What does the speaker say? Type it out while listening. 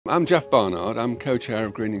I'm Jeff Barnard, I'm co-chair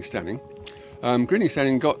of Greening Steyning. Greening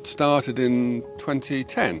Steyning got started in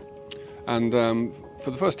 2010 and for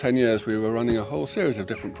the first 10 years we were running a whole series of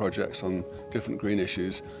different projects on different green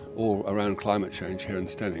issues all around climate change here in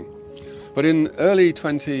Steyning. But in early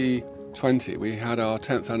 2020 we had our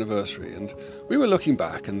 10th anniversary and we were looking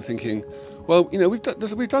back and thinking, well, you know, we've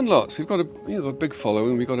done lots. We've got a big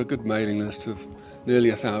following, we've got a good mailing list of nearly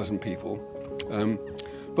 1,000 people.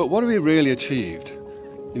 But what have we really achieved?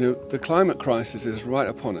 You know, the climate crisis is right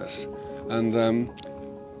upon us, and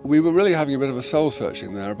we were really having a bit of a soul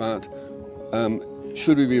searching there about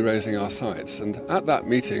should we be raising our sights. And at that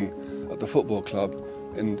meeting at the football club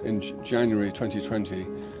in January 2020,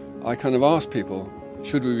 I kind of asked people,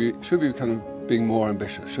 should we be kind of being more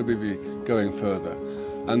ambitious? Should we be going further?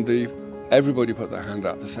 And everybody put their hand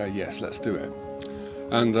up to say, yes, let's do it.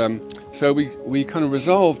 And so we kind of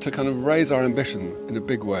resolved to kind of raise our ambition in a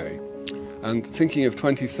big way. And thinking of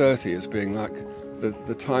 2030 as being like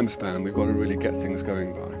the time span we've got to really get things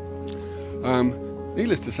going by.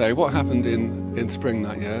 Needless to say, what happened in spring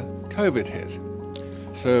that year? COVID hit.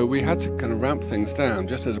 So we had to kind of ramp things down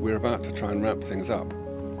just as we were about to try and ramp things up.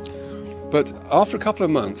 But after a couple of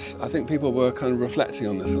months, I think people were kind of reflecting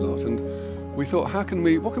on this a lot, and we thought, what can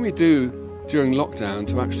we do during lockdown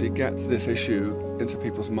to actually get this issue into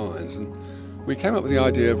people's minds? And we came up with the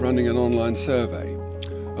idea of running an online survey.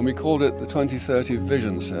 And we called it the 2030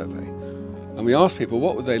 Vision Survey. And we asked people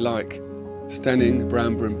what would they like Steyning,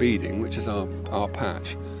 Bramber and Beeding, which is our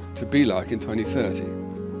patch, to be like in 2030.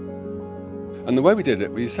 And the way we did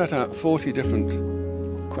it, we set out 40 different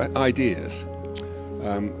ideas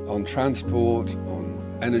on transport, on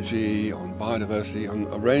energy, on biodiversity, on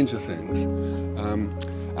a range of things.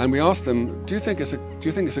 And we asked them, do you think it's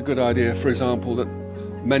a good idea, for example, that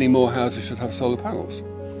many more houses should have solar panels?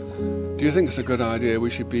 Do you think it's a good idea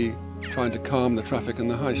we should be trying to calm the traffic in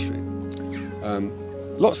the high street?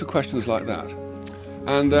 Lots of questions like that.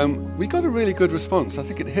 And we got a really good response. I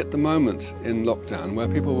think it hit the moment in lockdown where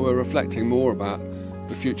people were reflecting more about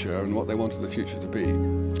the future and what they wanted the future to be.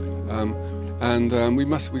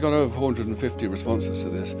 We got over 450 responses to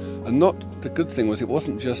this. And the good thing was it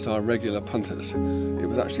wasn't just our regular punters. It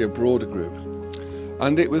was actually a broader group.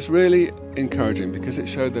 And it was really encouraging because it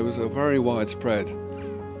showed there was a very widespread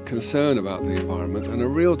concern about the environment and a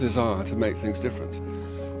real desire to make things different.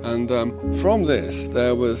 And from this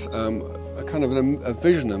there was a kind of a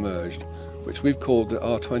vision emerged, which we've called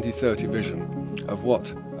our 2030 vision of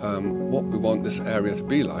what we want this area to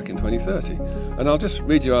be like in 2030. And I'll just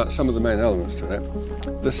read you out some of the main elements to it.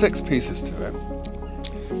 There's 6 pieces to it.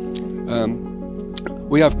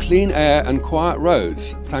 We have clean air and quiet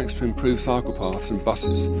roads thanks to improved cycle paths and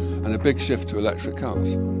buses and a big shift to electric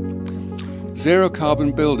cars. Zero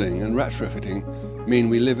carbon building and retrofitting mean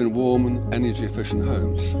we live in warm and energy efficient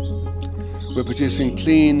homes. We're producing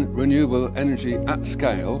clean, renewable energy at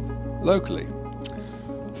scale, locally.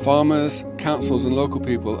 Farmers, councils and local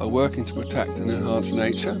people are working to protect and enhance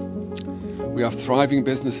nature. We have thriving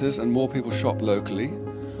businesses and more people shop locally.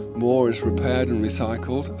 More is repaired and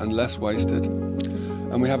recycled and less wasted.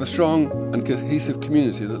 And we have a strong and cohesive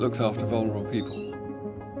community that looks after vulnerable people.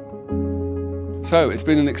 So it's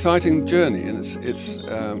been an exciting journey, and it's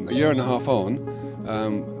a year and a half on.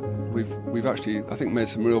 We've actually, I think, made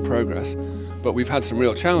some real progress, but we've had some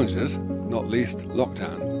real challenges, not least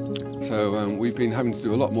lockdown. So we've been having to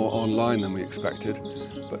do a lot more online than we expected,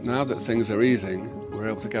 but now that things are easing, we're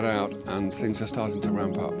able to get out and things are starting to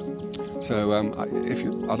ramp up. So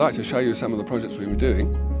I'd like to show you some of the projects we've been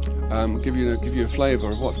doing, give you a flavour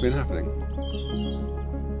of what's been happening.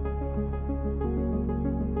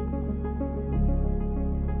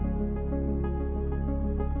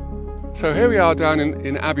 So here we are down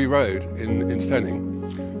in Abbey Road in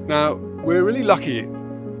Steyning. Now, we're really lucky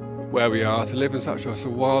where we are to live in such a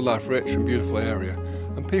wildlife-rich and beautiful area.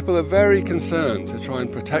 And people are very concerned to try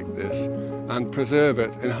and protect this and preserve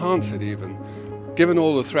it, enhance it even, given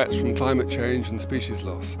all the threats from climate change and species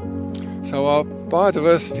loss. So our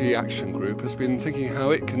Biodiversity Action Group has been thinking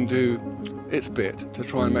how it can do its bit to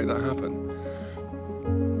try and make that happen.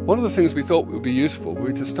 One of the things we thought would be useful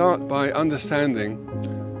would be to start by understanding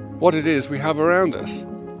what it is we have around us,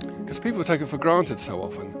 because people take it for granted so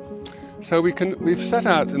often. So we've set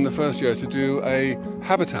out in the first year to do a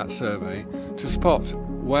habitat survey to spot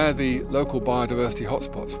where the local biodiversity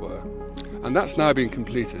hotspots were. And that's now been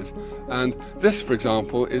completed. And this, for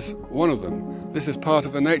example, is one of them. This is part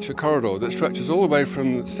of a nature corridor that stretches all the way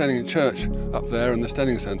from Steyning Church up there in the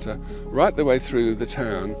Steyning Centre, right the way through the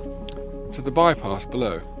town to the bypass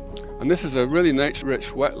below. And this is a really nature-rich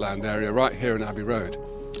wetland area right here in Abbey Road.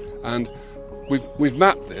 And we've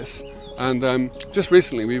mapped this, And just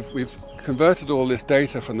recently we've converted all this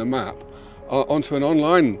data from the map onto an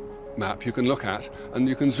online map you can look at, and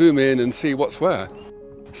you can zoom in and see what's where.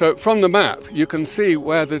 So from the map you can see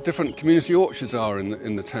where the different community orchards are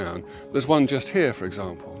in the town. There's one just here, for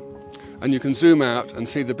example, and you can zoom out and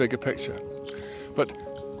see the bigger picture.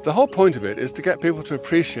 But the whole point of it is to get people to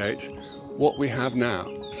appreciate what we have now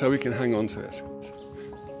so we can hang on to it.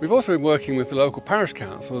 We've also been working with the local parish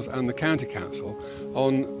councils and the county council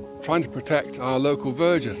on trying to protect our local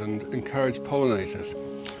verges and encourage pollinators.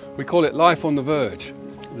 We call it Life on the Verge,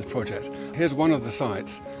 this project. Here's one of the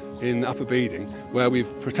sites in Upper Beeding where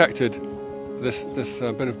we've protected this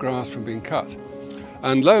bit of grass from being cut.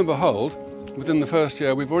 And lo and behold, within the first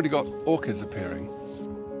year we've already got orchids appearing.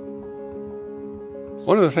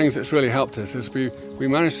 One of the things that's really helped us is we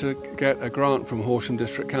managed to get a grant from Horsham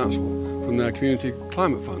District Council from their Community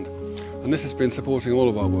Climate Fund, and this has been supporting all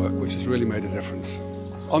of our work, which has really made a difference.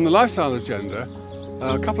 On the lifestyle agenda,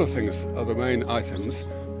 a couple of things are the main items.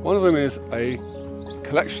 One of them is a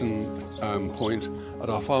collection point at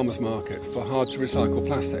our farmers market for hard to recycle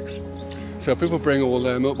plastics. So people bring all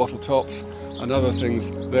their milk bottle tops and other things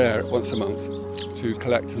there once a month to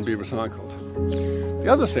collect and be recycled.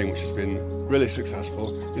 The other thing which has been really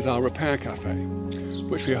successful is our repair cafe,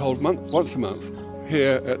 which we hold once a month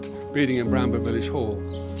here at Beeding and Bramber Village Hall.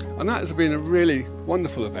 And that has been a really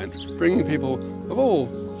wonderful event, bringing people of all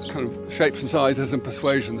kind of shapes and sizes and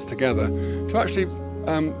persuasions together to actually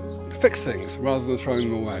fix things rather than throwing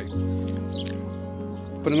them away.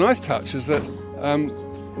 But a nice touch is that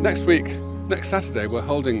next Saturday, we're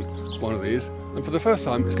holding one of these, and for the first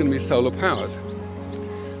time it's going to be solar powered,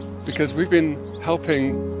 because we've been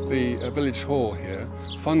helping the village hall here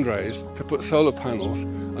fundraise to put solar panels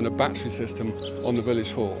and a battery system on the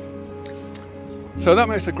village hall. So that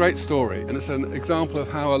makes a great story, and it's an example of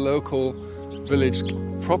how a local village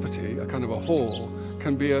property, a kind of a hall,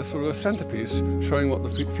 can be a sort of a centrepiece showing what the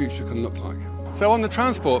future can look like. So on the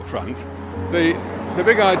transport front, the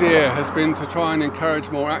big idea has been to try and encourage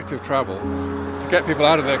more active travel, to get people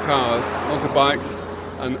out of their cars onto bikes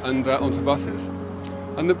and onto buses.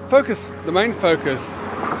 And the main focus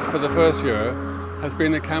for the first year has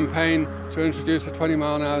been a campaign to introduce a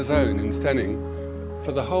 20-mile-an-hour zone in Steyning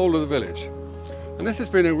for the whole of the village. And this has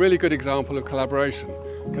been a really good example of collaboration,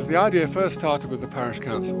 because the idea first started with the parish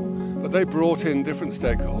council, but they brought in different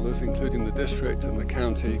stakeholders, including the district and the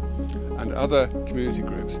county and other community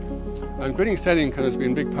groups. And Greening Steyning has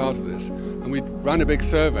been a big part of this, and we ran a big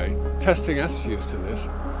survey testing attitudes to this,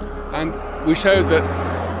 and we showed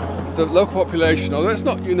that the local population, although it's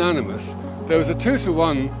not unanimous, there was a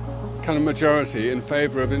 2-to-1 kind of majority in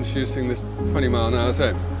favour of introducing this 20-mile-an-hour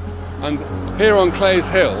zone. And here on Clays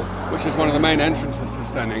Hill, which is one of the main entrances to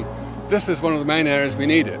Steyning, this is one of the main areas we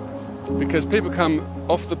need it, because people come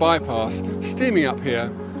off the bypass steaming up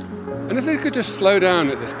here, and if they could just slow down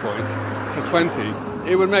at this point to 20,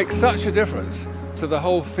 it would make such a difference to the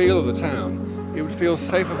whole feel of the town. It would feel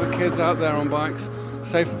safer for kids out there on bikes,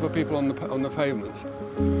 safer for people on the pavements.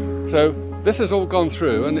 So this has all gone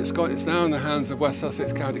through, and it's now in the hands of West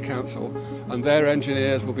Sussex County Council, and their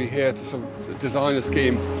engineers will be here to sort of design a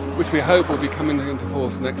scheme which we hope will be coming into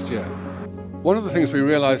force next year. One of the things we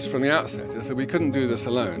realised from the outset is that we couldn't do this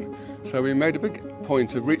alone, so we made a big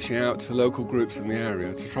point of reaching out to local groups in the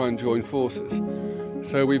area to try and join forces.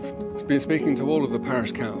 So we've been speaking to all of the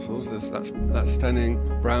parish councils, that's Steyning,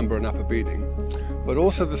 Bramber and Upper Beeding, but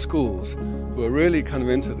also the schools who are really kind of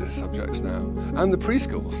into these subjects now, and the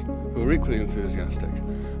preschools who are equally enthusiastic.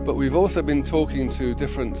 But we've also been talking to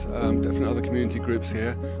different other community groups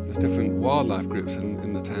here. There's different wildlife groups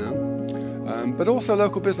in the town, but also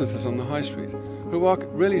local businesses on the high street who are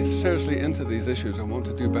really seriously into these issues and want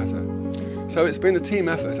to do better. So it's been a team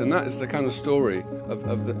effort, and that is the kind of story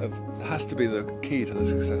has to be the key to the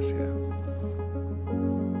success here.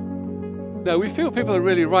 Now, we feel people are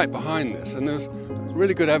really right behind this, and there's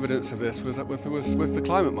really good evidence of this was with the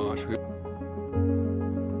climate march.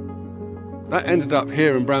 That ended up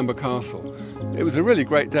here in Bramber Castle. It was a really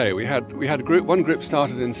great day. We had one group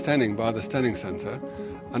started in Steyning by the Steyning Centre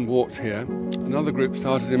and walked here. Another group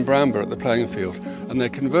started in Bramber at the playing field, and they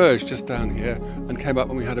converged just down here and came up,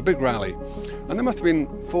 and we had a big rally. And there must have been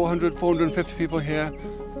 400, 450 people here,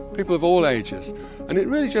 people of all ages. And it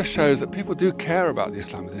really just shows that people do care about these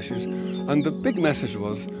climate issues. And the big message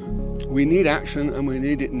was, we need action, and we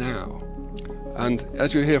need it now. And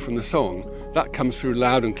as you hear from the song, that comes through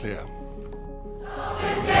loud and clear.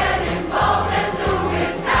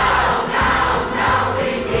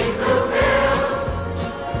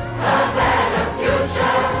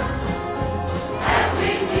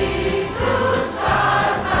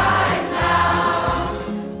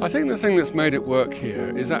 I think thing that's made it work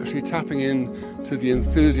here is actually tapping into the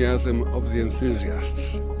enthusiasm of the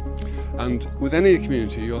enthusiasts. And with any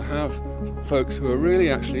community, you'll have folks who are really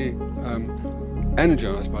actually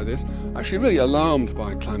energised by this, actually really alarmed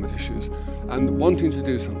by climate issues and wanting to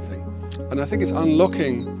do something. And I think it's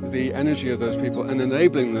unlocking the energy of those people and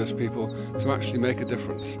enabling those people to actually make a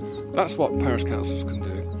difference. That's what parish councils can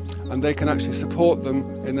do. And they can actually support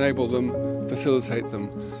them, enable them, facilitate them,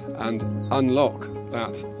 and unlock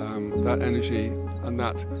that energy and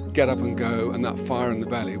that get up and go and that fire in the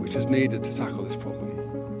belly which is needed to tackle this problem.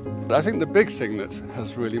 But I think the big thing that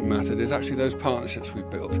has really mattered is actually those partnerships we've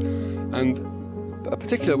built. And a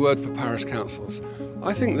particular word for parish councils.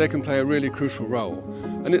 I think they can play a really crucial role.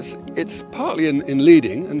 And it's partly in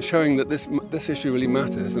leading and showing that this issue really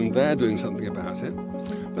matters and they're doing something about it.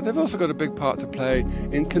 But they've also got a big part to play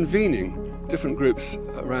in convening different groups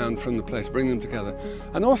around from the place, bringing them together,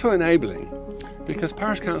 and also enabling, because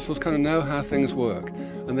parish councils kind of know how things work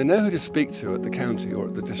and they know who to speak to at the county or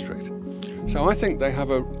at the district. So I think they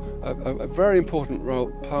have a very important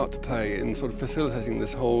part to play in sort of facilitating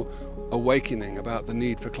this whole awakening about the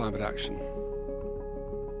need for climate action.